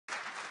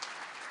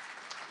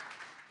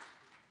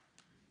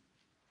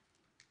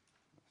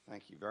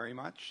Thank you very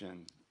much,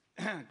 and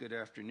good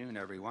afternoon,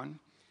 everyone.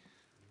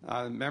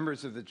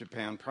 Members of the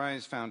Japan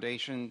Prize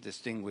Foundation,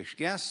 distinguished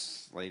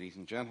guests, ladies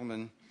and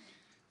gentlemen,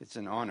 it's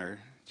an honor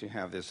to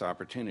have this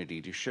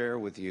opportunity to share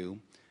with you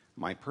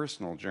my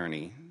personal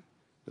journey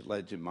that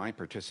led to my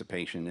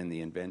participation in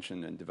the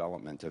invention and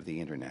development of the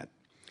Internet.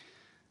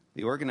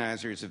 The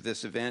organizers of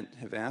this event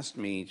have asked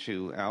me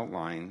to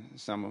outline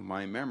some of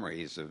my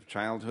memories of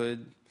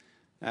childhood,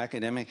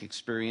 academic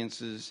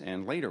experiences,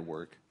 and later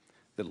work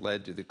that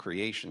led to the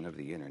creation of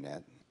the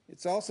Internet.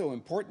 It's also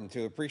important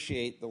to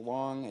appreciate the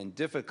long and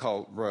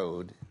difficult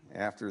road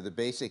after the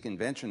basic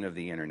invention of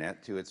the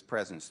Internet to its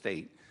present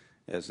state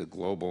as a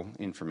global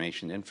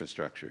information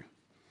infrastructure.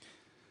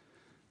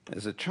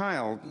 As a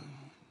child,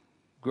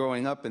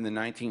 growing up in the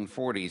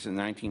 1940s and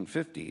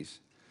 1950s,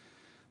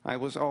 I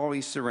was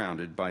always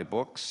surrounded by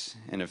books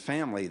and a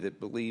family that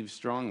believed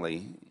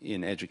strongly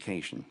in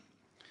education.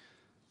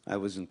 I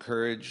was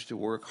encouraged to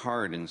work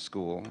hard in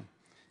school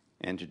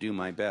and to do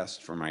my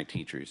best for my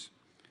teachers.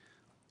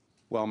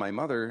 While my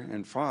mother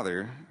and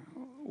father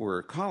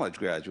were college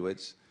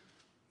graduates,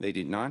 they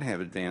did not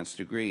have advanced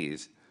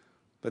degrees,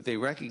 but they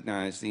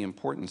recognized the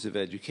importance of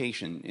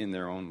education in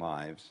their own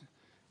lives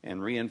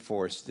and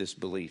reinforced this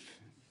belief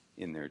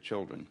in their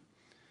children.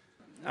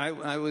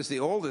 I was the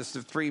oldest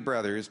of three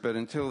brothers, but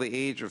until the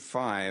age of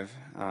 5,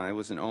 I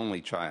was an only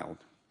child.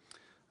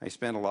 I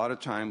spent a lot of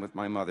time with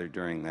my mother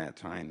during that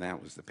time.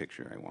 That was the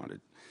picture I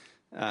wanted.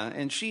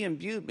 And she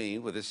imbued me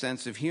with a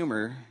sense of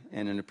humor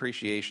and an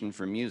appreciation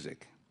for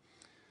music.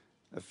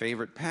 A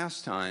favorite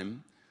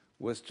pastime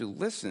was to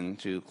listen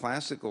to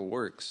classical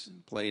works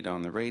played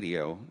on the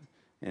radio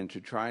and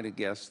to try to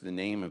guess the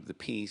name of the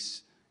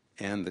piece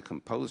and the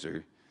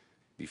composer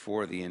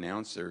before the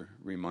announcer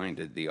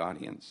reminded the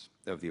audience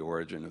of the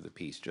origin of the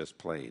piece just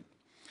played.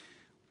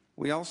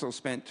 We also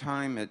spent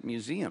time at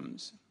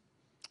museums,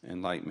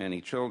 and like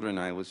many children,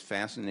 I was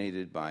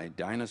fascinated by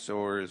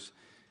dinosaurs,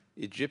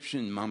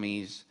 Egyptian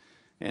mummies,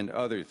 and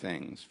other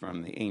things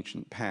from the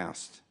ancient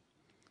past.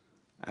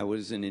 I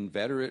was an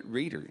inveterate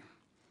reader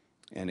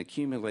and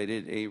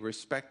accumulated a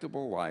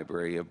respectable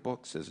library of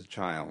books as a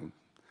child,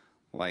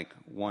 like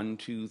 1,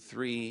 2,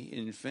 3,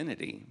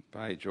 Infinity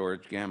by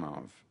George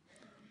Gamow,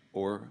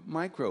 or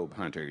Microbe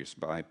Hunters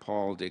by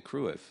Paul de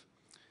Kruif.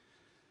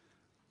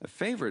 A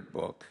favorite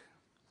book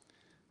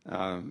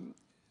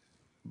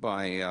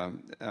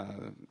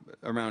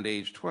around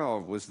age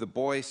 12 was The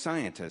Boy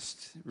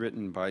Scientist,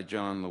 written by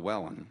John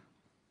Llewellyn.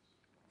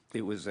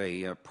 It was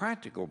a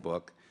practical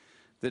book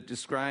that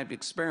described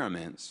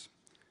experiments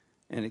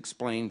and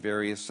explained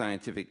various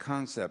scientific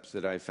concepts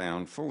that I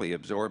found fully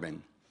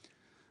absorbing.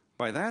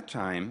 By that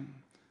time,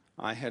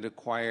 I had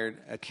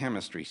acquired a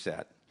chemistry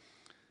set.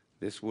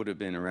 This would have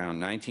been around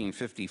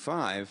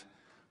 1955,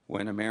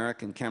 when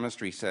American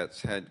chemistry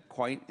sets had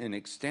quite an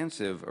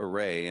extensive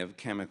array of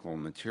chemical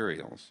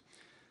materials.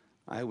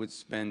 I would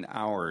spend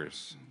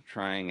hours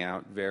trying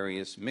out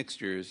various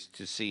mixtures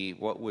to see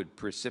what would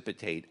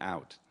precipitate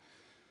out.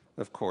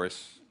 Of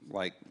course,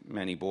 like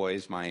many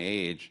boys my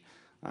age,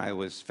 I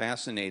was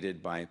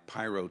fascinated by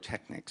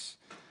pyrotechnics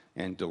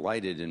and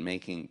delighted in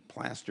making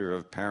plaster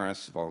of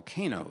Paris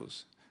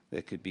volcanoes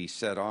that could be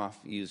set off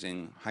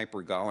using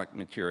hypergolic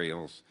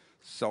materials,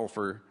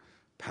 sulfur,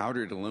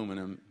 powdered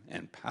aluminum,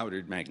 and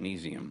powdered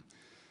magnesium.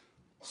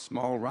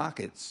 Small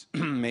rockets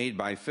made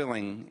by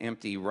filling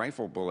empty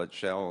rifle bullet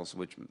shells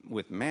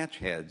with match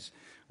heads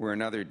were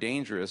another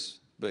dangerous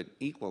but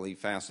equally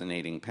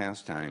fascinating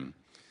pastime.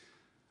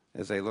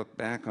 As I look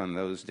back on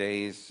those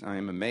days, I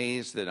am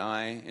amazed that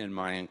I and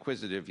my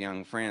inquisitive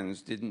young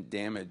friends didn't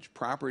damage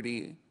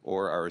property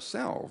or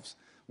ourselves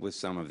with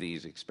some of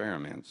these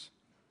experiments.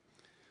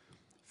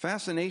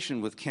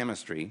 Fascination with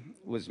chemistry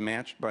was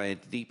matched by a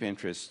deep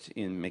interest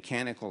in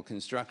mechanical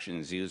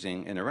constructions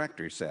using an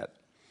erector set.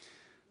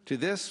 To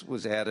this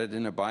was added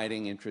an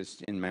abiding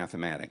interest in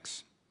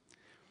mathematics.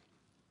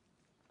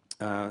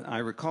 I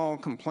recall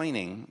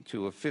complaining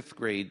to a 5th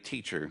grade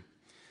teacher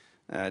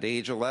at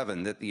age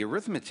 11 that the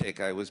arithmetic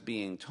I was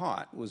being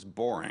taught was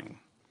boring.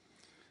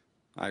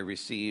 I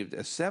received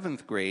a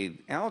 7th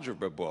grade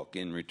algebra book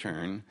in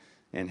return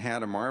and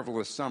had a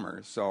marvelous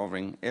summer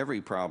solving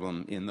every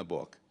problem in the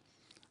book.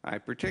 I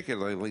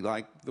particularly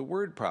liked the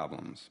word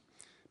problems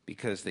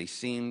because they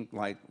seemed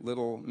like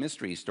little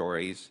mystery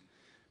stories.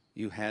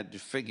 You had to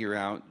figure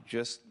out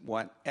just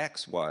what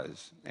X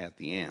was at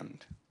the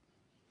end.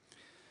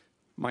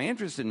 My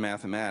interest in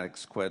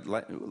mathematics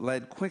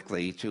led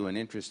quickly to an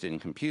interest in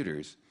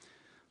computers.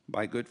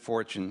 By good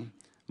fortune,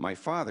 my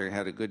father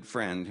had a good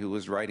friend who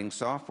was writing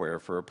software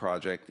for a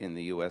project in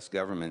the U.S.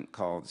 government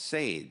called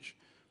SAGE,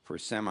 for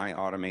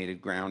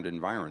Semi-Automated Ground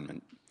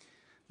Environment.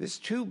 This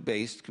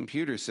tube-based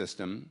computer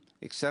system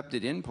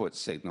accepted input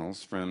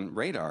signals from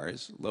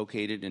radars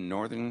located in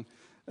northern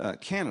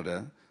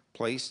Canada,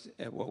 placed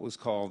at what was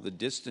called the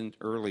Distant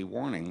Early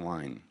Warning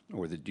Line,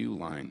 or the DEW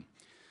line.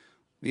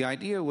 The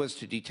idea was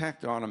to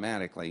detect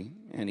automatically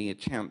any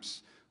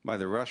attempts by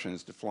the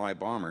Russians to fly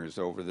bombers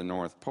over the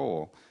North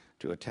Pole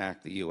to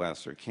attack the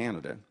U.S. or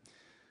Canada.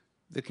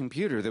 The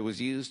computer that was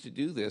used to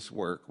do this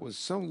work was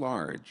so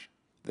large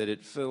that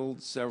it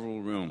filled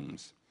several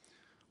rooms.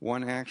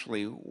 One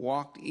actually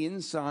walked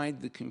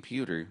inside the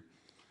computer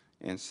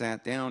and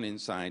sat down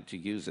inside to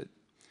use it.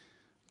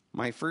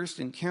 My first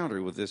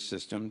encounter with this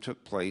system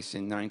took place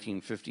in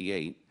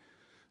 1958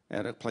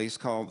 at a place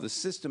called the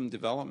System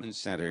Development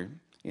Center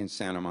in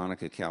Santa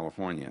Monica,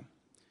 California.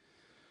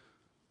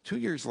 2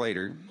 years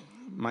later,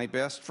 my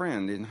best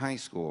friend in high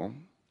school,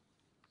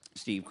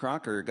 Steve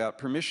Crocker, got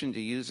permission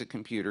to use a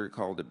computer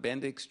called a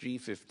Bendix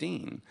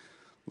G15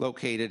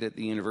 located at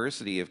the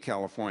University of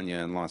California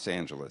in Los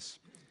Angeles.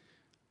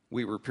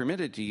 We were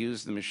permitted to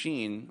use the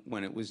machine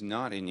when it was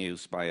not in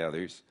use by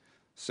others,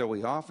 so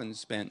we often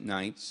spent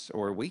nights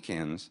or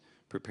weekends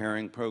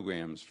preparing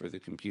programs for the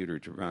computer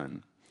to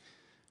run.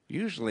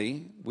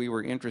 Usually, we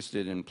were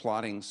interested in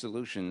plotting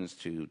solutions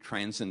to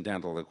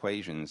transcendental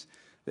equations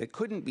that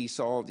couldn't be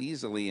solved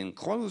easily in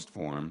closed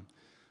form,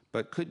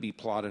 but could be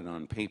plotted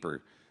on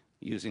paper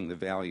using the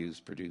values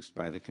produced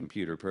by the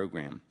computer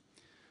program.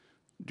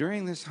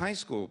 During this high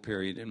school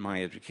period in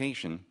my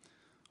education,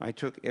 I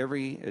took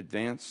every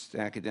advanced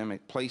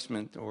academic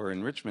placement or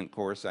enrichment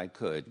course I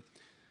could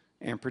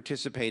and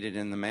participated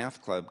in the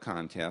math club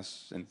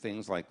contests and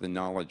things like the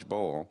Knowledge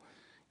Bowl,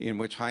 in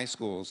which high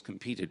schools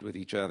competed with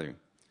each other.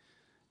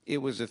 It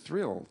was a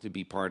thrill to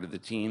be part of the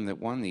team that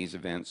won these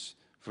events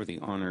for the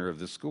honor of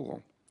the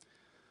school.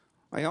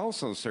 I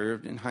also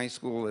served in high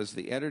school as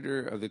the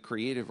editor of the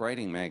creative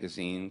writing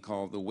magazine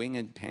called The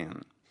Winged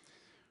Pen.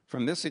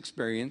 From this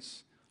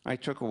experience, I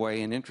took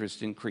away an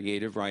interest in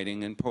creative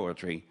writing and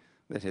poetry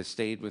that has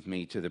stayed with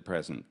me to the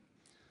present.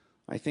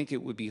 I think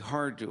it would be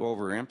hard to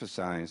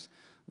overemphasize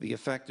the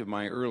effect of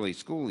my early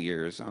school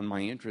years on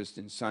my interest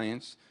in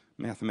science,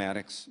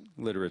 mathematics,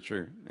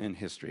 literature, and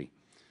history.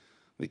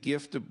 The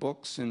gift of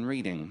books and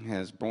reading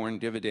has borne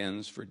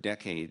dividends for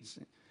decades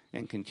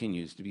and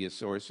continues to be a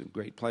source of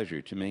great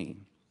pleasure to me.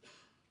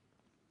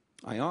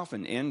 I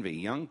often envy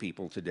young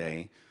people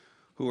today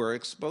who are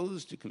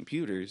exposed to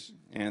computers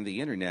and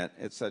the internet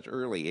at such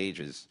early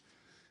ages.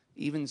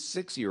 Even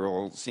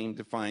 6-year-olds seem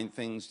to find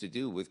things to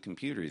do with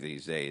computers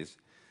these days.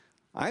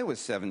 I was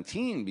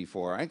 17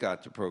 before I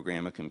got to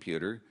program a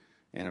computer,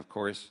 and of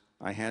course,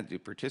 I had to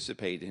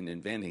participate in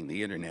inventing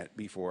the internet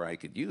before I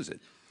could use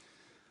it.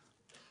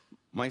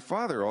 My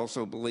father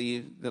also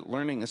believed that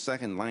learning a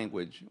second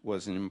language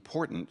was an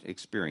important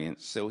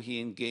experience, so he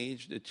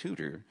engaged a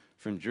tutor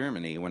from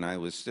Germany when I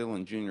was still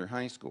in junior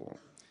high school.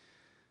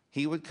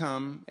 He would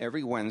come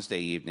every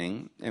Wednesday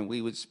evening, and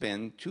we would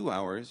spend 2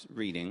 hours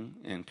reading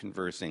and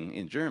conversing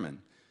in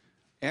German,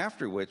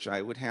 after which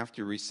I would have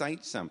to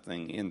recite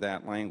something in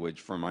that language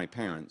for my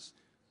parents,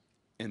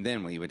 and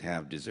then we would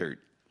have dessert.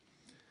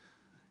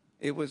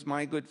 It was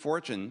my good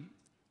fortune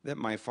that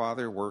my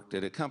father worked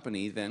at a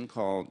company then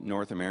called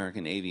North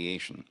American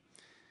Aviation.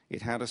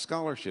 It had a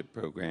scholarship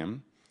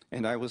program,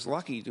 and I was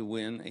lucky to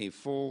win a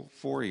full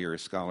 4-year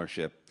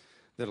scholarship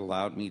that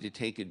allowed me to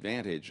take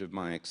advantage of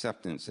my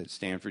acceptance at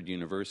Stanford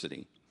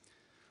University.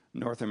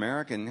 North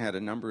American had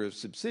a number of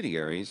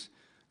subsidiaries,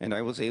 and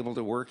I was able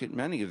to work at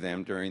many of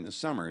them during the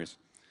summers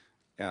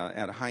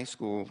as a high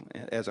school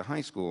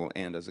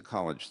and as a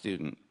college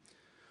student.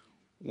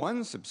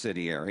 One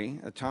subsidiary,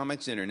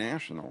 Atomics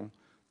International,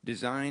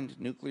 designed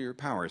nuclear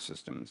power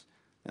systems,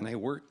 and I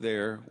worked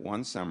there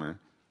one summer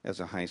as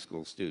a high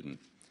school student.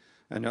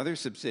 Another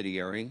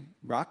subsidiary,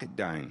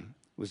 Rocketdyne,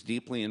 was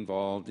deeply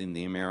involved in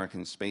the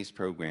American space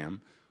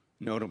program,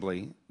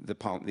 notably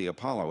the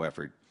Apollo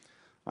effort.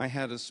 I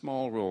had a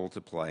small role to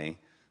play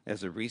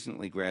as a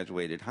recently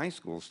graduated high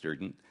school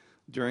student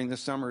during the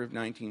summer of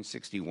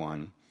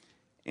 1961,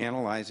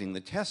 analyzing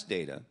the test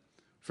data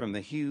from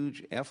the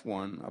huge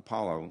F-1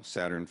 Apollo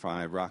Saturn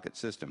V rocket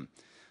system.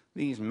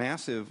 These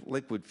massive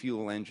liquid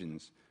fuel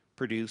engines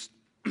produced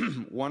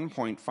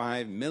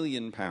 1.5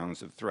 million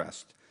pounds of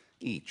thrust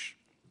each.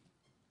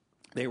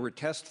 They were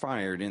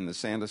test-fired in the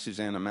Santa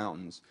Susana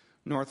Mountains,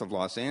 north of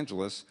Los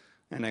Angeles,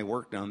 and I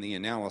worked on the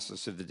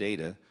analysis of the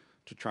data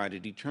to try to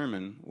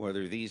determine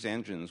whether these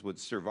engines would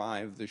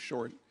survive the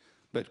short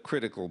but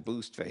critical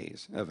boost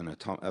phase of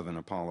an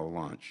Apollo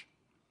launch.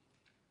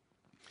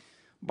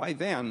 By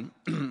then,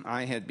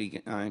 I had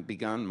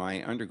begun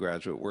my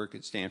undergraduate work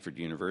at Stanford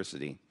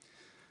University.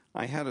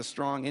 I had a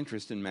strong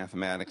interest in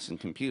mathematics and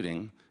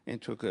computing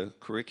and took a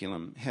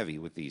curriculum heavy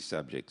with these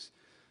subjects.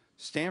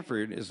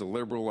 Stanford is a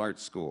liberal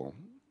arts school,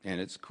 and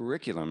its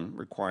curriculum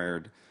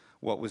required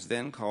what was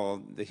then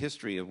called the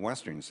history of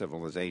Western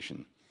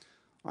civilization.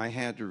 I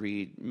had to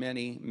read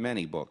many,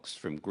 many books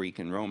from Greek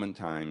and Roman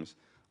times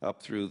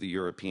up through the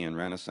European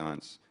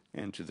Renaissance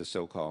and to the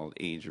so-called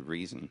Age of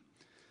Reason.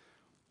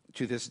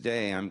 To this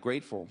day, I'm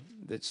grateful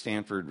that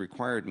Stanford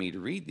required me to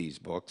read these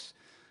books,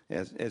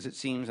 as it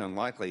seems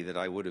unlikely that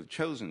I would have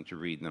chosen to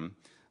read them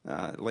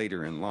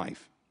later in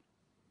life.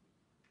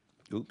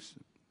 Oops,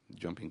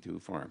 jumping too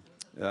far.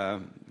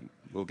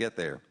 We'll get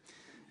there.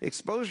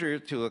 Exposure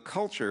to a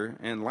culture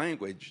and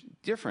language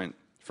different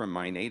from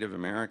my native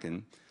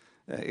American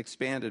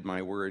expanded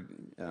my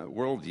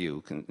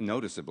worldview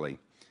noticeably.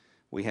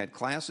 We had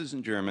classes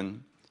in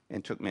German,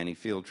 and took many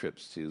field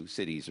trips to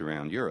cities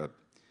around Europe,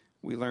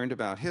 we learned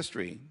about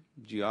history,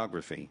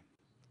 geography,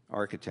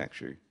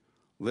 architecture,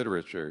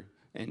 literature,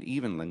 and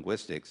even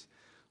linguistics,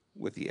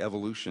 with the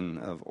evolution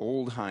of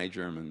Old High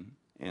German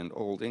and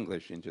Old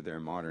English into their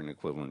modern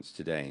equivalents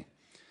today.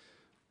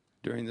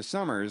 During the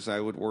summers, I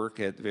would work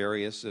at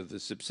various of the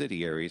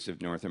subsidiaries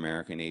of North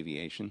American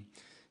Aviation,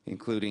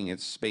 including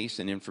its Space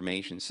and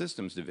Information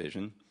Systems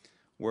Division,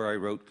 where I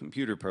wrote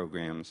computer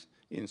programs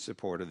in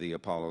support of the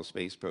Apollo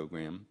space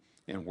program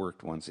and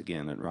worked once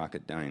again at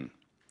Rocketdyne.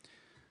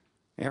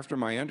 After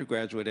my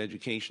undergraduate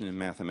education in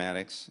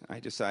mathematics, I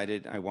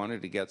decided I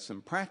wanted to get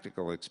some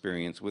practical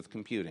experience with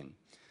computing.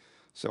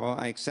 So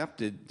I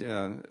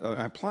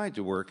applied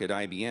to work at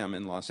IBM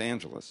in Los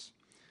Angeles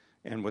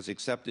and was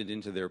accepted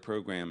into their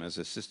program as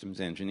a systems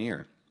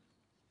engineer.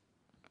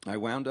 I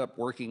wound up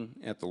working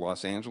at the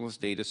Los Angeles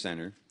Data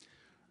Center,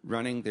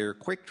 running their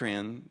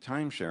QuickTran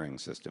time-sharing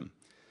system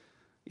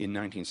in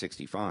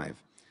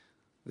 1965.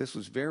 This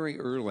was very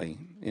early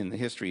in the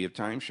history of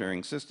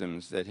time-sharing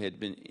systems that had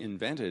been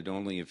invented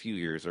only a few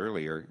years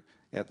earlier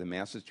at the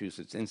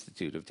Massachusetts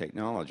Institute of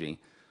Technology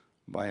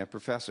by a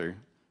professor,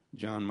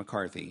 John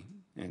McCarthy,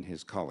 and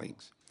his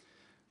colleagues.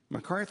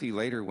 McCarthy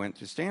later went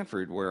to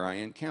Stanford, where I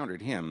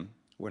encountered him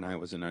when I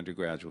was an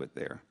undergraduate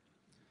there.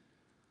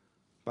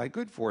 By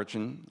good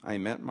fortune, I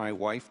met my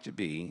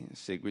wife-to-be,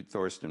 Sigrid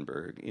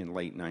Thorstenberg, in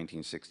late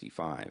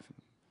 1965.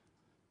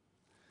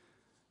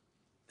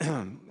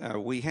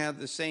 We had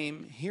the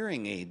same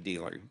hearing aid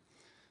dealer,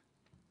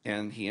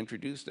 and he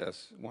introduced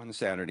us one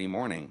Saturday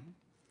morning.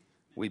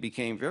 We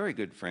became very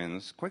good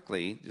friends,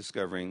 quickly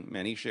discovering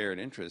many shared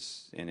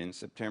interests, and in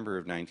September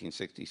of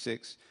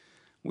 1966,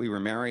 we were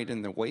married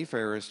in the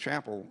Wayfarers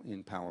Chapel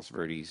in Palos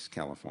Verdes,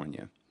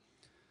 California.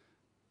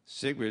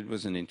 Sigrid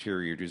was an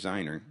interior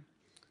designer,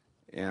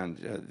 and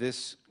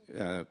this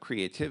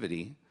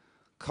creativity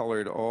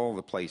colored all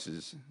the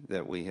places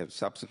that we have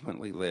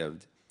subsequently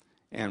lived,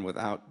 and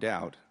without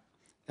doubt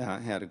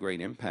had a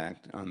great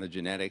impact on the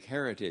genetic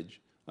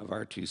heritage of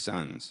our two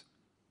sons.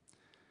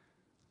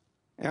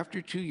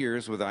 After 2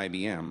 years with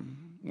IBM,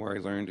 where I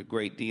learned a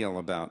great deal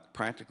about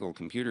practical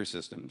computer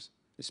systems,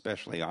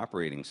 especially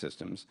operating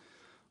systems,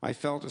 I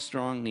felt a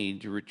strong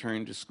need to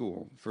return to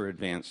school for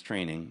advanced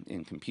training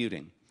in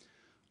computing.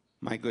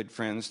 My good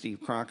friend Steve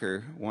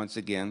Crocker once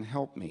again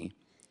helped me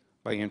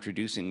by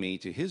introducing me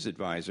to his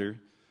advisor,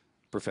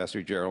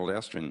 Professor Gerald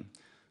Estrin,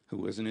 who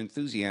was an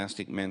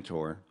enthusiastic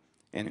mentor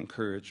and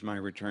encouraged my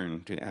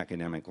return to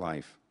academic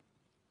life.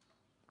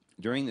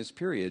 During this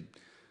period,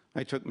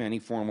 I took many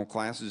formal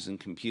classes in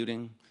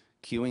computing,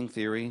 queuing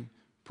theory,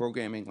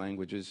 programming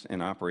languages,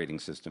 and operating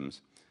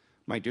systems.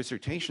 My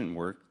dissertation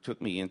work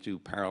took me into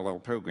parallel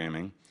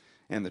programming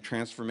and the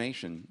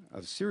transformation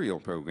of serial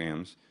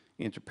programs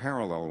into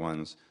parallel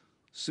ones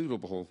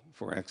suitable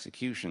for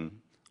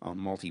execution on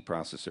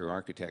multiprocessor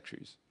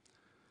architectures.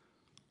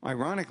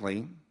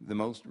 Ironically, the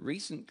most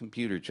recent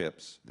computer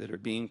chips that are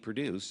being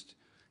produced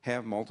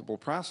have multiple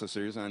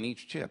processors on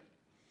each chip,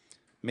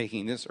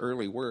 making this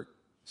early work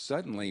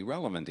suddenly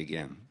relevant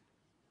again.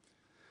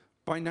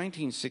 By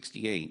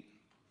 1968,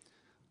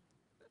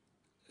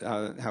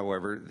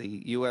 however,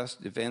 the U.S.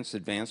 Defense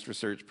Advanced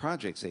Research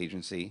Projects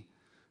Agency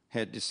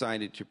had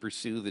decided to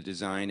pursue the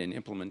design and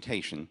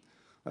implementation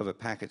of a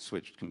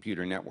packet-switched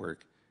computer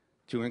network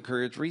to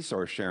encourage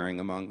resource sharing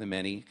among the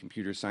many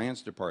computer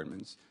science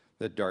departments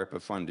that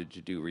DARPA funded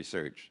to do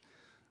research.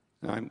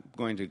 Now, I'm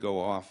going to go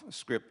off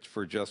script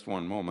for just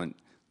one moment.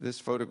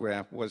 This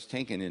photograph was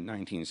taken in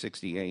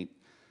 1968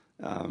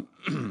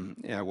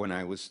 when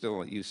I was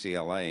still at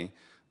UCLA.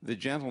 The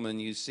gentleman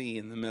you see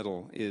in the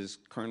middle is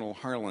Colonel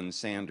Harlan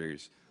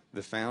Sanders,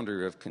 the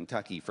founder of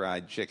Kentucky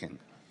Fried Chicken.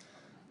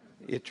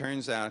 It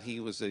turns out he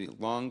was a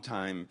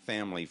longtime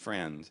family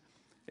friend,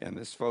 and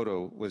this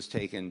photo was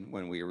taken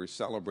when we were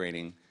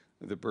celebrating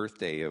the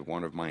birthday of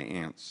one of my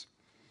aunts.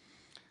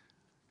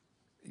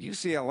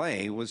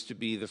 UCLA was to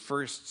be the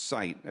first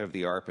site of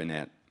the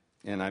ARPANET,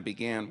 and I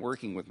began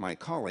working with my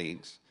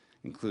colleagues,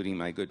 including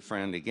my good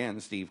friend again,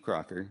 Steve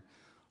Crocker,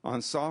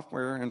 on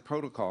software and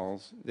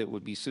protocols that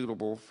would be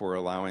suitable for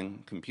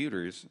allowing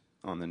computers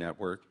on the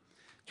network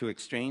to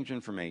exchange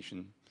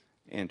information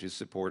and to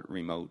support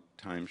remote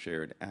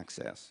time-shared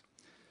access.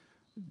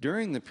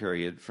 During the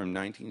period from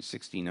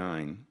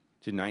 1969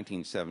 to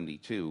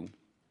 1972,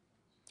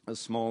 a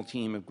small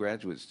team of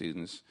graduate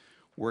students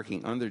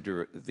working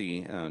under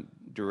the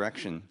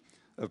direction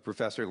of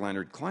Professor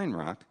Leonard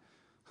Kleinrock,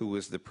 who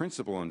was the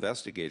principal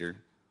investigator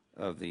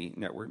of the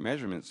Network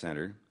Measurement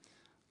Center,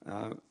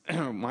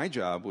 my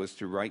job was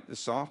to write the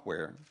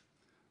software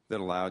that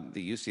allowed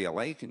the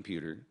UCLA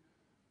computer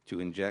to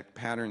inject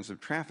patterns of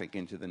traffic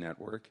into the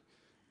network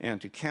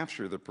and to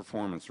capture the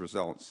performance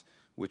results,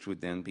 which would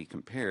then be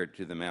compared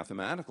to the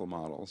mathematical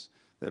models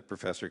that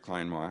Professor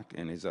Kleinrock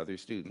and his other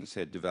students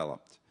had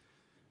developed.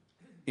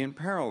 In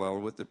parallel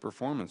with the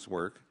performance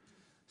work,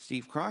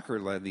 Steve Crocker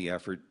led the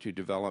effort to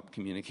develop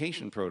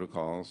communication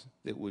protocols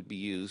that would be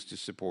used to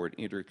support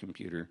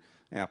intercomputer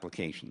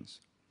applications.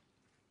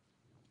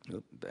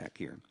 Back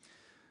here.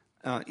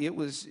 It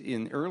was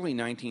in early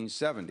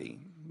 1970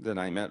 that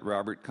I met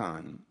Robert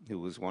Kahn, who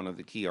was one of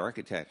the key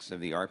architects of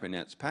the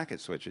ARPANET's packet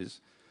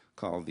switches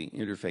called the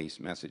Interface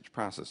Message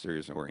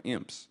Processors, or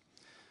IMPs.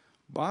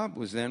 Bob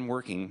was then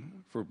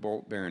working for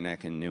Bolt,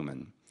 Beranek, and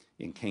Newman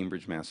in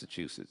Cambridge,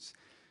 Massachusetts.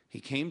 He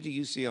came to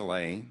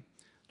UCLA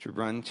to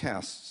run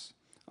tests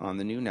on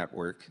the new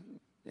network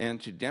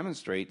and to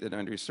demonstrate that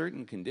under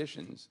certain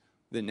conditions,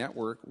 the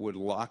network would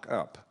lock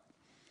up.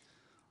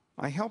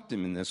 I helped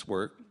him in this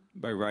work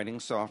by writing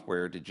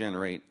software to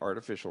generate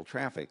artificial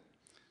traffic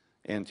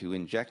and to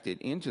inject it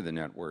into the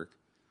network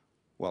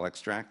while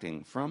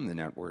extracting from the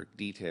network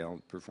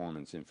detailed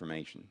performance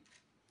information.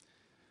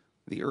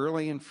 This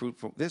early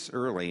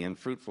and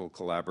fruitful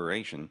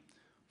collaboration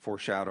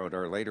foreshadowed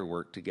our later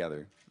work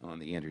together on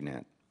the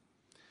Internet.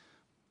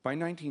 By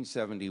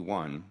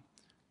 1971,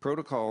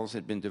 protocols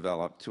had been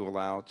developed to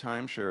allow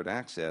time-shared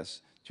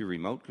access to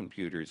remote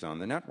computers on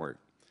the network,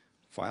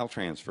 file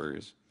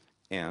transfers,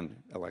 and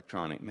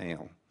electronic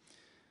mail.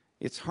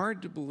 It's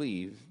hard to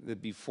believe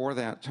that before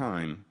that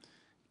time,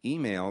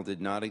 email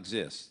did not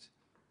exist,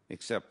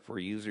 except for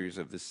users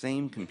of the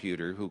same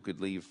computer who could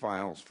leave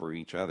files for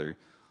each other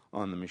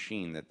on the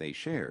machine that they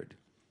shared.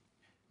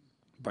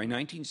 By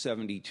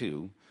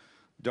 1972,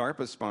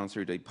 DARPA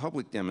sponsored a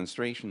public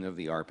demonstration of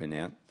the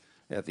ARPANET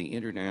at the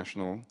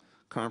International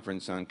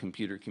Conference on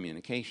Computer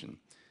Communication,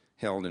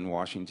 held in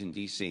Washington,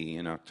 D.C.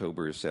 in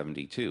October of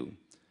 '72.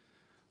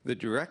 The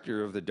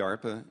director of the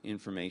DARPA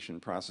Information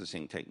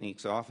Processing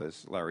Techniques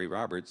Office, Larry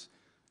Roberts,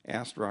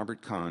 asked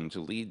Robert Kahn to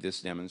lead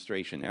this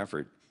demonstration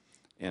effort,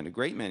 and a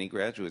great many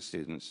graduate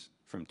students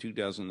from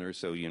 24 or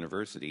so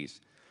universities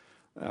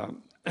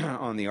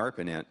on the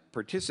ARPANET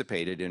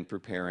participated in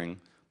preparing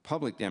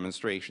public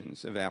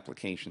demonstrations of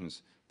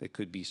applications that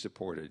could be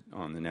supported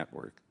on the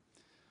network.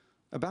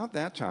 About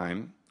that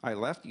time, I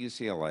left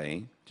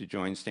UCLA to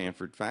join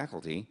Stanford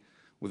faculty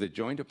with a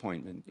joint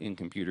appointment in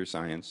computer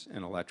science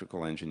and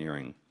electrical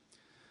engineering.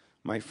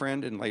 My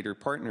friend and later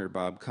partner,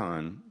 Bob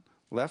Kahn,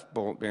 left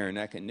Bolt,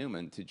 Beranek, and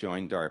Newman to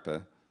join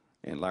DARPA,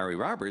 and Larry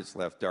Roberts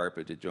left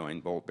DARPA to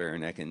join Bolt,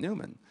 Beranek, and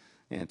Newman,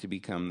 and to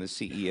become the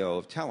CEO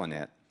of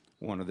Telenet,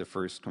 one of the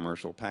first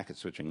commercial packet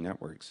switching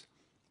networks.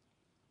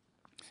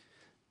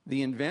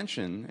 The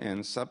invention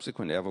and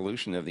subsequent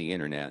evolution of the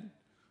Internet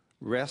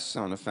rests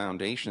on a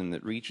foundation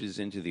that reaches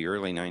into the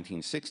early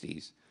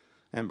 1960s,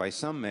 and by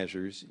some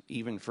measures,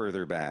 even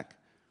further back,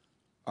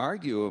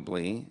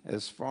 arguably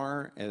as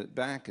far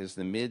back as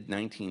the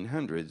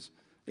mid-1800s,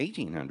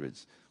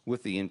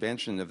 with the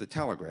invention of the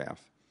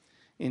telegraph.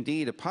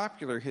 Indeed, a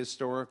popular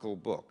historical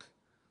book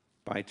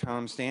by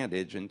Tom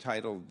Standage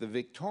entitled The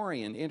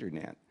Victorian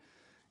Internet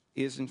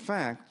is in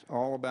fact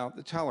all about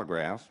the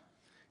telegraph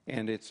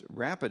and its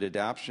rapid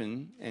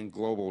adoption and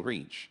global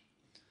reach.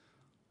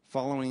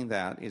 Following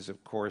that is,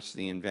 of course,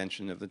 the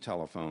invention of the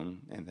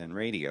telephone and then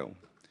radio.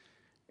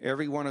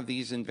 Every one of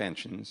these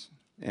inventions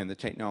and the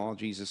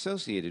technologies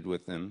associated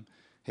with them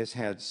has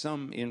had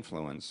some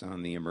influence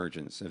on the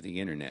emergence of the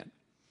Internet.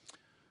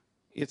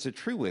 It's a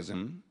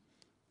truism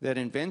that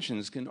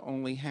inventions can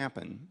only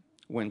happen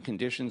when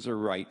conditions are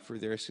right for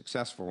their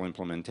successful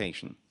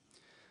implementation.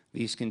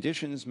 These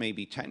conditions may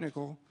be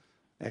technical,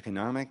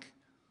 economic,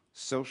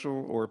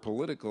 social, or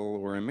political,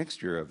 or a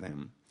mixture of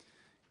them.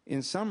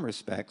 In some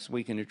respects,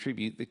 we can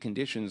attribute the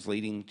conditions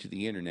leading to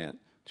the Internet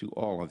to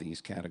all of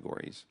these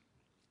categories.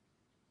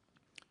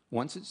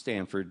 Once at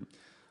Stanford,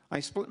 I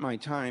split my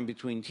time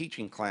between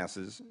teaching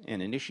classes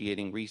and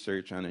initiating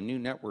research on a new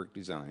network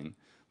design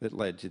that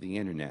led to the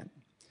Internet.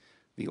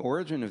 The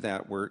origin of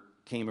that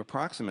work came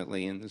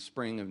approximately in the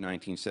spring of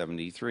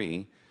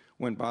 1973,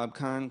 when Bob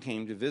Kahn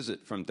came to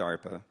visit from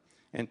DARPA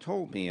and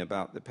told me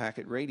about the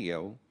packet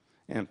radio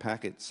and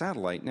packet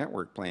satellite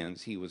network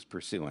plans he was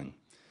pursuing.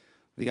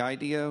 The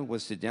idea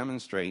was to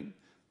demonstrate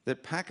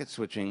that packet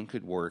switching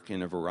could work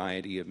in a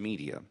variety of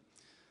media.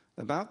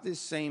 About this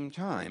same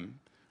time,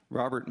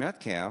 Robert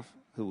Metcalf,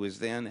 who was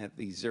then at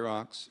the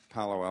Xerox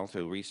Palo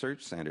Alto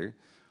Research Center,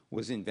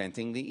 was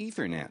inventing the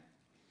Ethernet.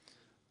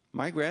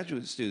 My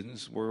graduate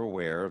students were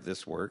aware of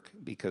this work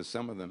because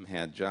some of them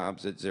had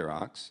jobs at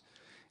Xerox,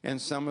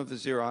 and some of the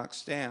Xerox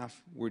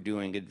staff were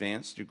doing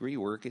advanced degree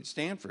work at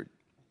Stanford.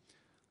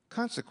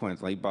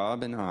 Consequently,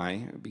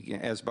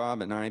 as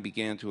Bob and I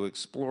began to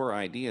explore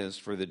ideas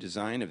for the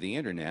design of the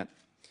Internet,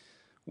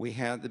 we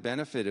had the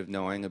benefit of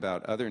knowing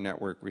about other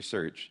network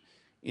research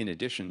in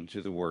addition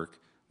to the work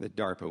that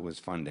DARPA was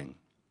funding.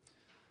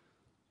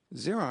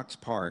 Xerox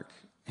PARC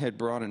had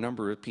brought a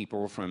number of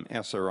people from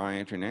SRI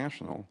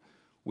International,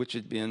 which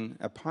had been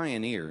a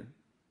pioneer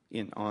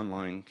in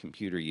online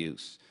computer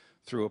use,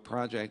 through a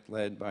project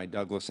led by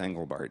Douglas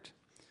Engelbart.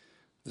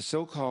 The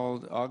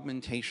so-called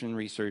Augmentation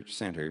Research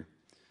Center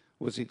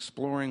was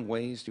exploring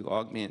ways to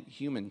augment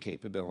human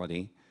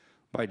capability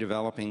by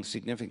developing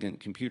significant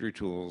computer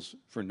tools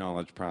for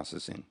knowledge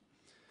processing.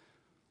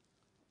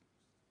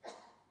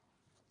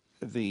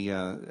 The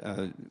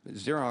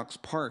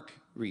Xerox PARC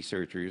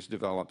researchers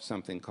developed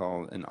something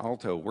called an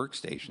Alto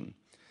workstation.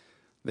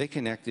 They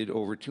connected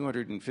over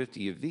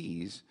 250 of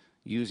these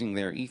using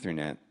their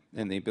Ethernet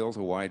and they built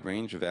a wide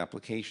range of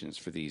applications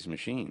for these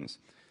machines.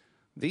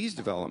 These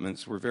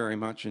developments were very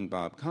much in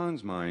Bob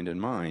Kahn's mind and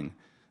mine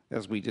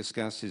as we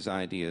discussed his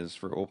ideas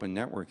for open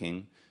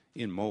networking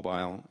in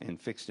mobile and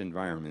fixed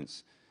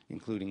environments,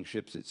 including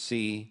ships at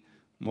sea,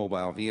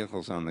 mobile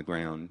vehicles on the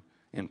ground,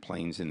 and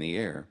planes in the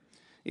air.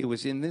 It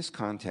was in this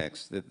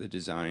context that the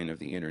design of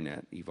the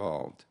Internet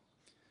evolved.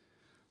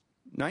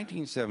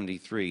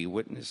 1973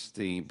 witnessed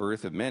the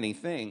birth of many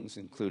things,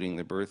 including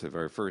the birth of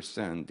our first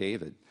son,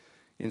 David,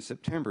 in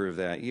September of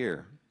that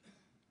year.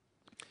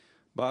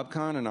 Bob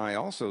Kahn and I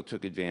also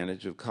took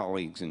advantage of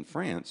colleagues in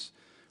France,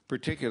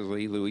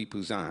 particularly Louis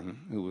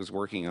Pouzin, who was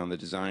working on the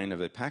design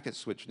of a packet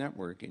switch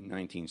network in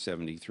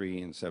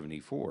 1973 and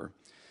 74.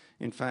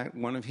 In fact,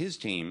 one of his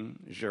team,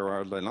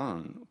 Gérard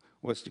Lalande,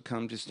 was to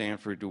come to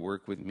Stanford to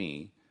work with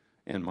me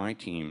and my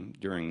team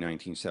during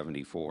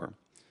 1974.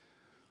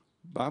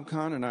 Bob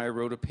Kahn and I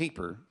wrote a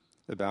paper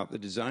about the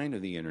design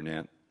of the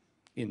Internet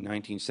in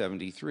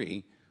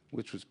 1973,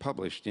 which was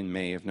published in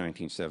May of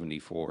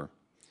 1974.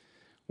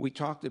 We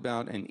talked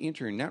about an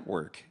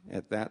internetwork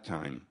at that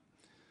time.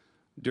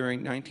 During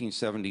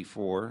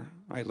 1974,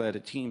 I led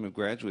a team of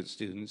graduate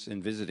students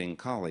and visiting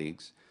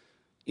colleagues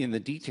in the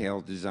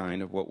detailed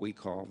design of what we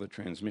call the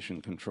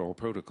Transmission Control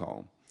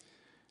Protocol.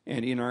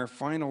 And in our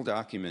final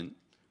document,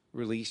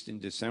 released in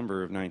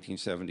December of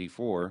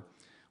 1974,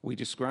 we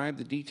described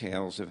the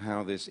details of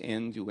how this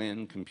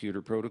end-to-end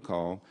computer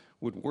protocol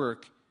would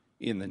work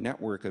in the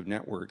network of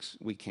networks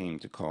we came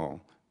to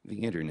call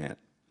the Internet.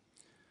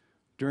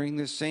 During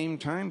this same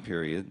time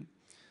period,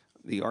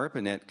 the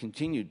ARPANET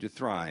continued to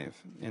thrive,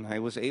 and I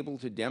was able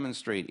to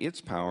demonstrate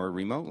its power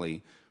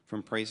remotely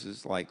from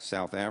places like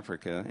South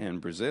Africa and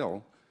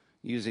Brazil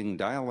using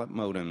dial-up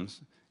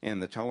modems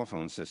and the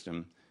telephone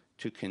system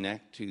to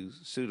connect to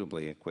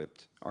suitably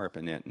equipped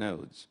ARPANET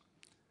nodes.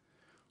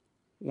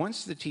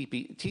 Once the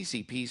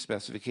TCP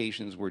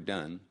specifications were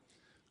done,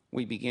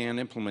 we began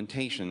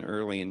implementation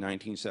early in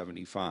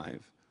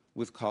 1975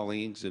 with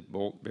colleagues at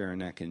Bolt,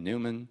 Beranek, and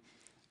Newman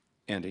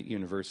and at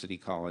University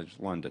College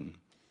London.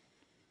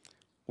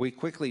 We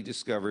quickly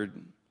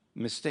discovered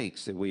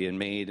mistakes that we had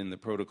made in the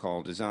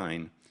protocol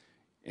design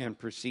and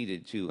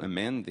proceeded to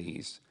amend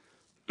these,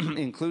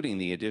 including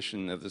the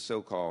addition of the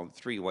so-called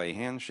three-way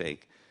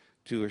handshake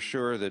to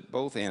assure that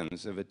both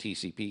ends of a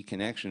TCP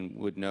connection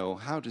would know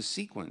how to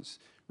sequence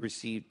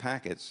received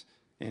packets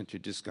and to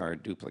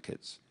discard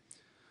duplicates.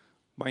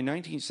 By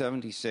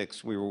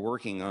 1976, we were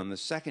working on the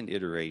second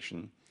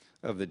iteration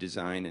of the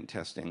design and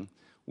testing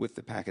with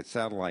the packet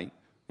satellite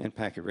and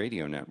packet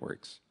radio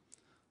networks.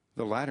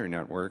 The latter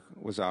network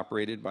was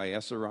operated by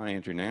SRI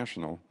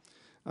International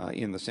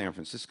in the San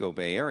Francisco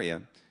Bay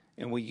Area,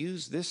 and we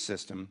used this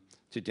system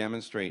to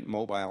demonstrate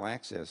mobile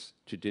access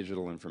to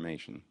digital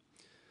information.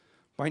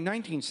 By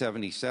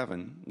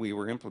 1977, we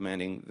were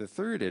implementing the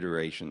third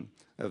iteration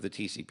of the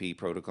TCP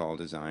protocol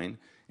design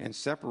and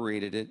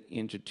separated it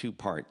into two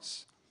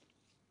parts.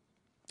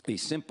 A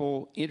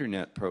simple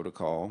Internet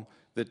protocol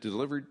that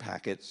delivered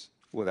packets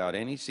without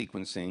any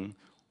sequencing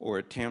or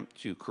attempt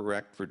to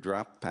correct for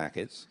dropped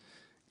packets,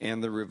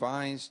 and the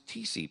revised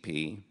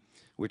TCP,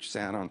 which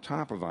sat on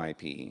top of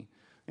IP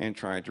and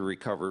tried to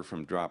recover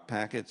from dropped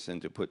packets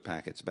and to put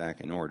packets back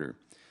in order.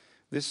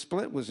 This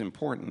split was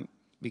important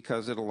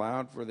because it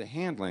allowed for the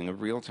handling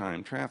of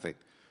real-time traffic,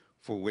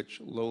 for which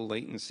low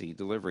latency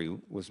delivery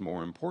was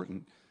more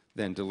important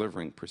than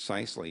delivering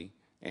precisely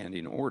and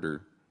in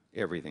order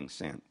everything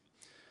sent.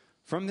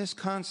 From this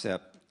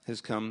concept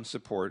has come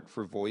support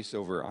for voice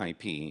over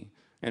IP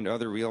and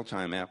other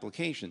real-time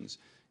applications,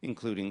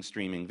 including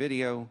streaming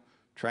video,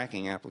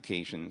 tracking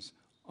applications,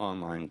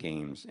 online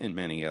games, and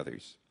many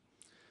others.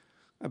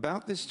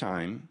 About this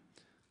time,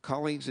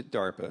 colleagues at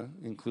DARPA,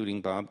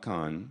 including Bob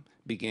Kahn,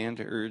 began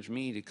to urge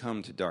me to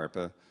come to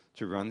DARPA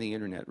to run the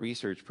Internet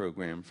research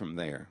program from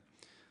there.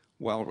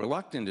 While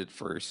reluctant at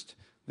first,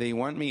 they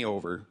won me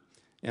over,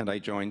 and I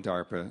joined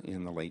DARPA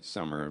in the late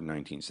summer of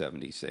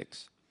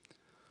 1976.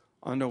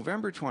 On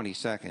November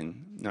 22,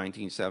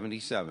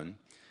 1977,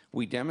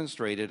 we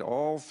demonstrated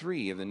all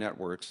three of the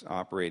networks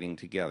operating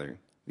together,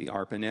 the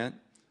ARPANET,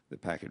 the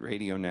Packet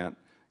Radio Net,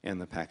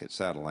 and the Packet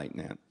Satellite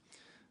Net.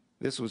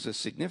 This was a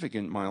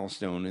significant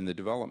milestone in the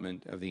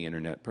development of the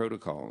Internet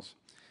protocols.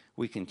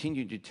 We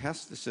continued to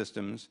test the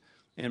systems,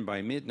 and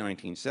by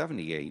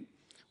mid-1978,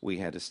 we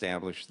had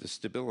established the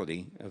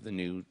stability of the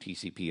new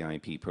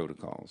TCP/IP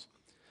protocols.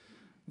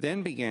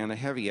 Then began a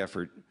heavy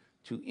effort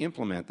to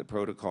implement the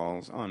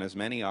protocols on as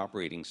many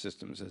operating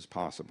systems as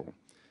possible,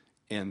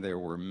 and there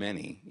were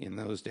many in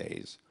those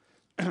days.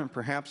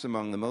 Perhaps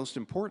among the most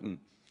important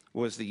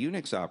was the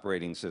Unix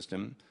operating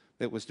system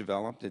that was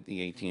developed at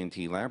the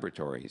AT&T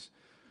laboratories.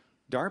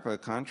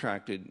 DARPA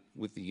contracted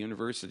with the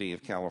University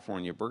of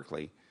California,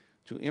 Berkeley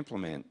to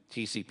implement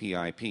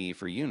TCP/IP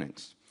for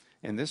Unix,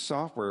 and this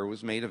software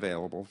was made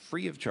available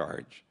free of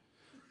charge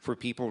for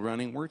people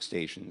running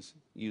workstations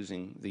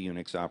using the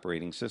Unix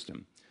operating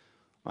system.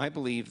 I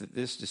believe that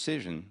this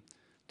decision,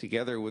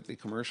 together with the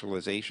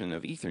commercialization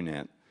of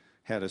Ethernet,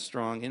 had a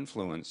strong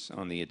influence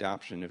on the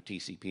adoption of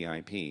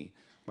TCP/IP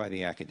by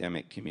the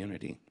academic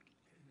community.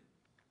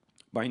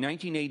 By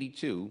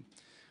 1982,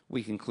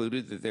 we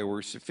concluded that there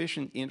were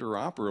sufficient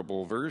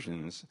interoperable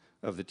versions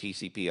of the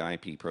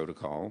TCP/IP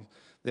protocol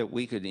that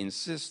we could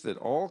insist that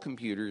all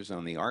computers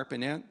on the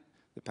ARPANET,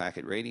 the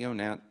packet radio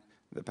net,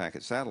 the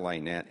packet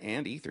satellite net,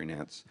 and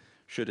Ethernets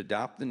should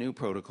adopt the new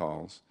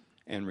protocols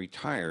and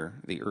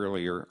retire the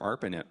earlier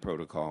ARPANET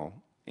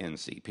protocol,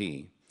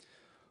 NCP.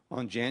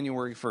 On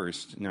January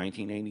 1st,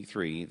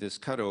 1983, this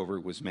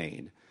cutover was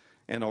made,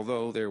 and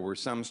although there were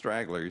some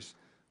stragglers,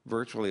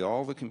 virtually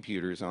all the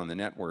computers on the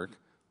network,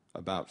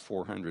 about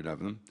 400 of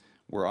them,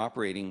 were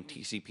operating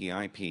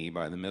TCP/IP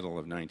by the middle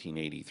of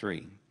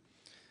 1983.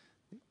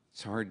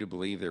 It's hard to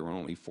believe there were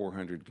only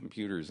 400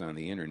 computers on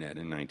the internet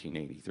in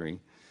 1983.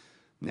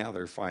 Now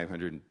there are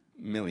 500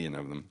 million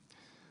of them.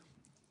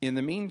 In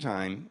the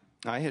meantime,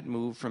 I had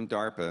moved from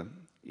DARPA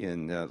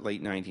in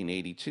late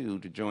 1982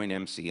 to join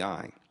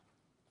MCI,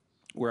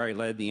 where I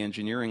led the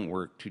engineering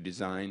work to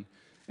design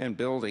and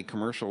build a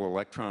commercial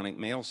electronic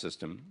mail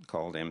system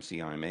called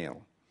MCI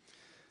Mail.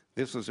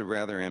 This was a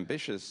rather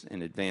ambitious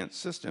and advanced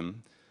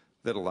system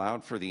that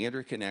allowed for the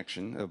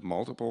interconnection of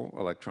multiple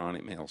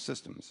electronic mail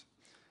systems.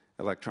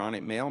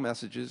 Electronic mail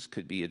messages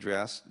could be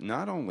addressed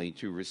not only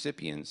to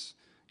recipients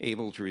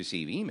able to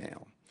receive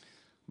email,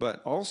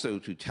 but also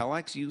to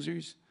telex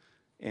users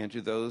and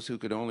to those who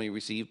could only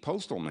receive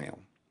postal mail.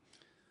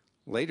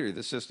 Later,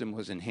 the system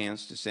was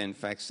enhanced to send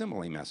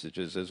facsimile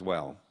messages as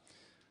well.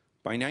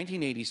 By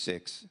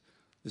 1986,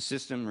 the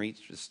system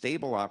reached a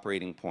stable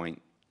operating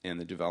point and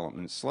the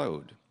development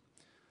slowed.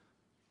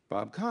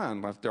 Bob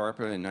Kahn left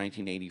DARPA in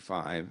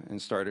 1985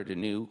 and started a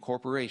new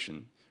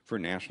corporation for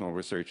national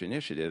research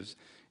initiatives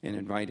and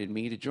invited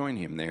me to join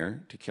him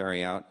there to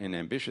carry out an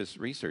ambitious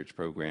research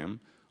program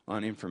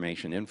on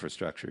information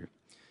infrastructure.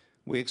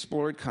 We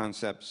explored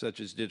concepts such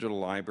as digital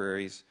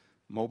libraries,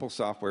 mobile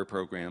software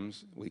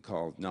programs we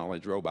called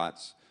knowledge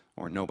robots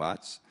or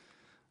NOBOTs,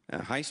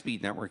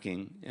 high-speed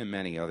networking, and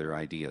many other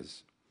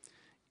ideas.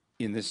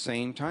 In this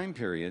same time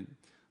period,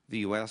 the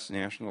U.S.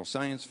 National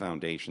Science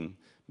Foundation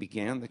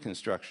began the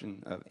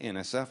construction of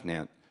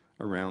NSFNet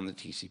around the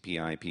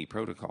TCP/IP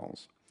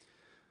protocols.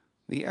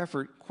 The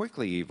effort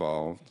quickly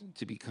evolved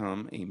to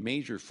become a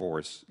major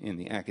force in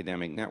the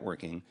academic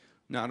networking,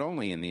 not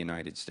only in the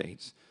United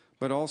States,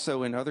 but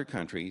also in other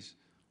countries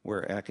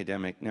where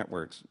academic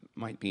networks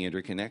might be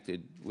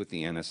interconnected with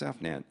the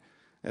NSFNet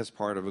as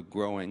part of a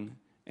growing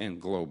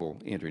and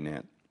global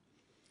internet.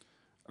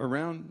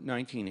 Around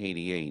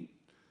 1988,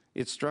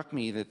 it struck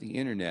me that the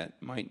internet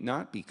might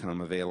not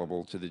become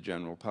available to the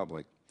general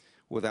public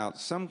without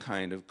some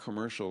kind of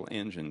commercial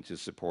engine to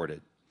support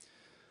it.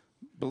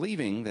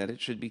 Believing that it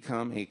should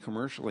become a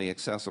commercially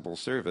accessible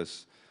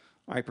service,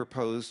 I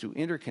proposed to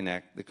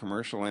interconnect the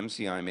commercial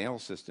MCI mail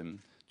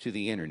system to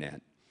the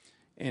internet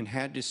and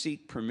had to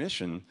seek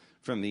permission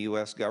from the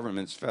U.S.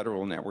 government's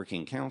Federal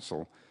Networking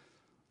Council.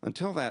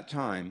 Until that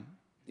time,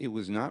 it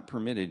was not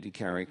permitted to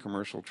carry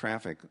commercial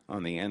traffic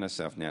on the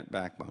NSFNet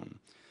backbone.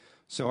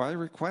 So I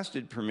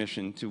requested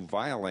permission to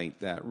violate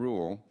that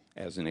rule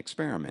as an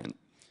experiment.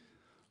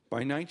 By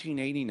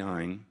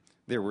 1989,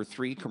 there were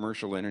 3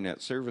 commercial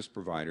internet service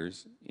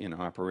providers in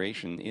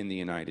operation in the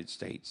United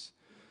States,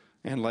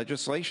 and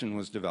legislation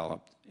was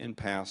developed and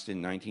passed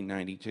in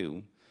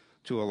 1992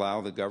 to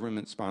allow the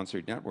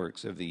government-sponsored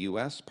networks of the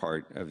U.S.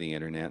 part of the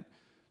internet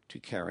to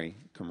carry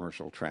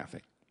commercial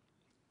traffic.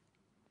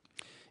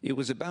 It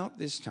was about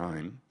this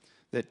time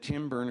that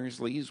Tim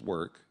Berners-Lee's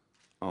work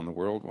on the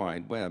World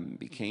Wide Web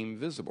became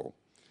visible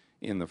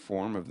in the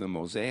form of the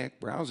Mosaic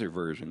browser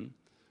version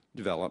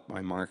developed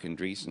by Mark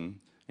Andreessen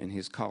and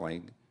his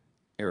colleague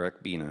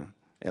Eric Bina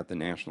at the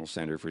National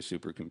Center for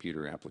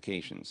Supercomputer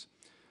Applications.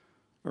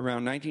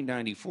 Around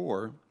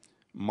 1994,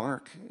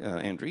 Mark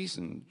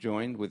Andreessen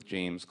joined with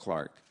James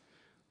Clark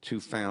to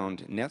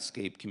found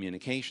Netscape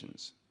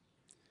Communications.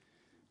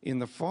 In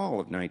the fall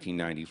of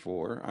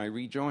 1994, I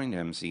rejoined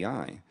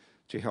MCI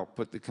to help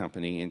put the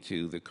company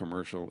into the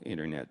commercial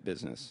internet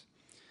business.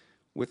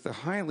 With the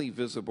highly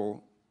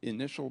visible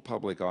initial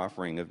public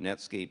offering of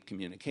Netscape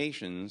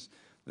Communications,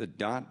 the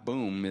dot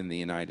boom in the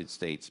United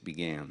States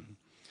began.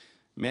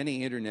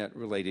 Many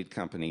internet-related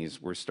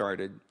companies were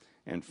started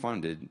and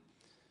funded,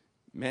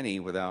 many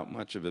without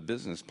much of a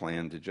business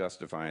plan to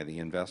justify the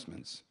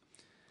investments.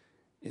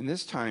 In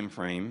this time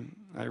frame,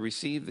 I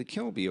received the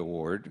Kilby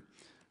Award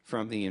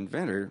from the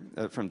inventor,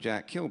 from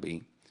Jack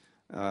Kilby,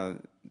 the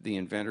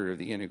inventor of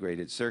the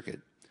integrated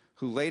circuit,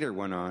 who later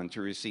went on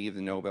to receive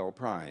the Nobel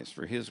Prize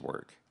for his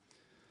work.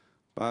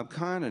 Bob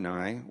Kahn and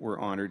I were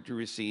honored to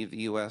receive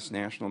the U.S.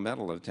 National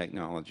Medal of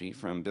Technology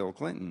from Bill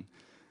Clinton,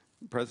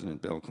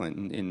 President Bill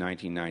Clinton, in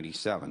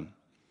 1997.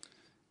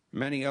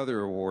 Many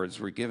other awards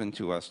were given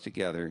to us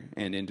together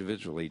and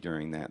individually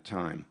during that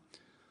time.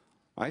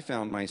 I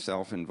found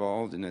myself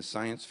involved in a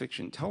science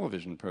fiction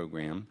television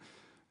program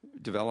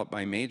developed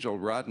by Majel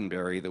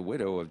Roddenberry, the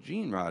widow of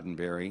Gene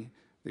Roddenberry,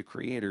 the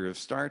creator of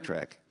Star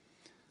Trek,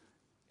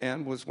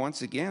 and was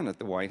once again at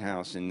the White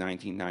House in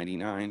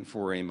 1999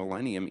 for a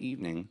Millennium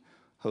Evening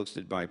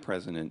hosted by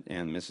President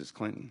and Mrs.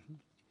 Clinton.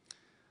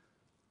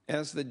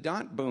 As the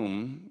dot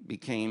boom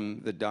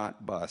became the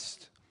dot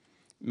bust,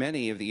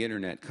 many of the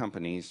internet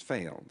companies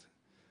failed.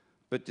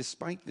 But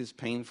despite this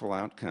painful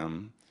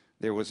outcome,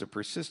 there was a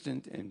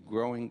persistent and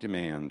growing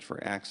demand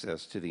for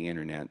access to the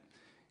internet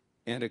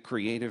and a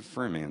creative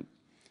ferment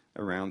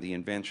around the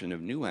invention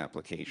of new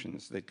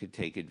applications that could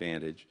take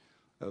advantage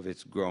of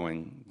its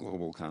growing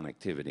global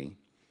connectivity.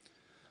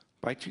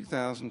 By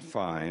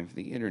 2005,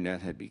 the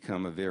internet had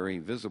become a very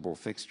visible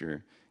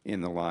fixture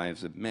in the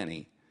lives of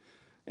many,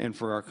 and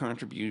for our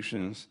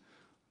contributions,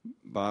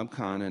 Bob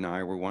Kahn and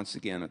I were once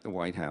again at the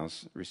White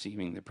House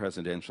receiving the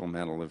Presidential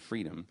Medal of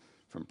Freedom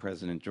from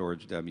President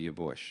George W.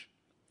 Bush.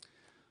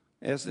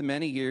 As the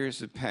many years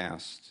have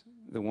passed,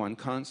 the one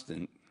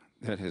constant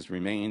that has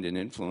remained and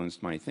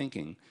influenced my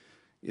thinking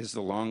is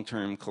the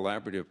long-term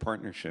collaborative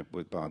partnership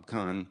with Bob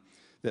Kahn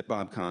that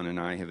Bob Kahn and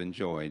I have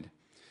enjoyed.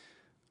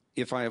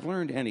 If I have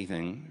learned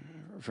anything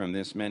from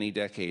this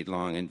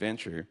many-decade-long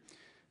adventure,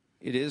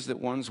 it is that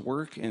one's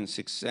work and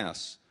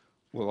success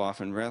will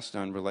often rest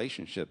on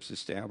relationships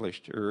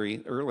established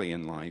early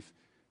in life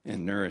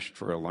and nourished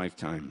for a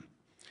lifetime.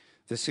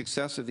 The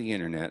success of the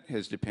internet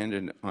has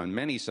depended on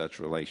many such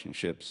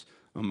relationships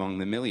among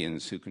the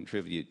millions who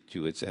contribute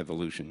to its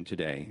evolution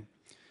today.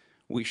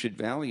 We should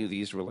value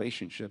these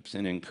relationships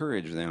and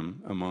encourage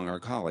them among our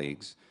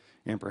colleagues,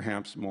 and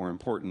perhaps more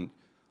important,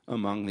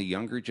 among the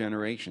younger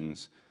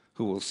generations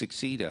who will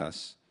succeed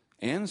us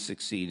and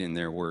succeed in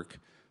their work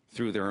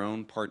through their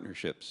own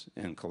partnerships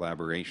and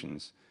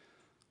collaborations.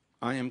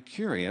 I am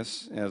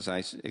curious, as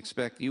I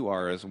expect you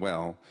are as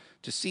well,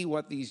 to see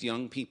what these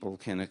young people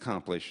can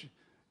accomplish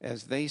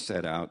as they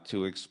set out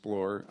to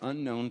explore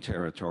unknown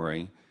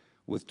territory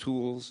with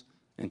tools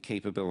and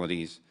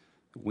capabilities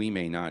we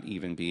may not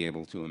even be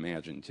able to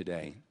imagine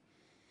today.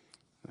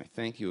 I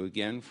thank you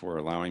again for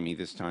allowing me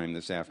this time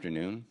this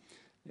afternoon,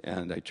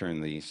 and I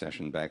turn the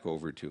session back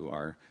over to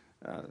our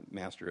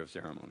Master of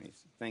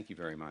Ceremonies. Thank you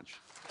very much.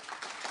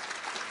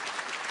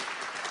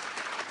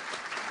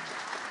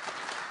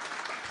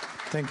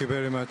 Thank you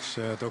very much,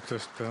 Dr.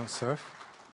 Cerf.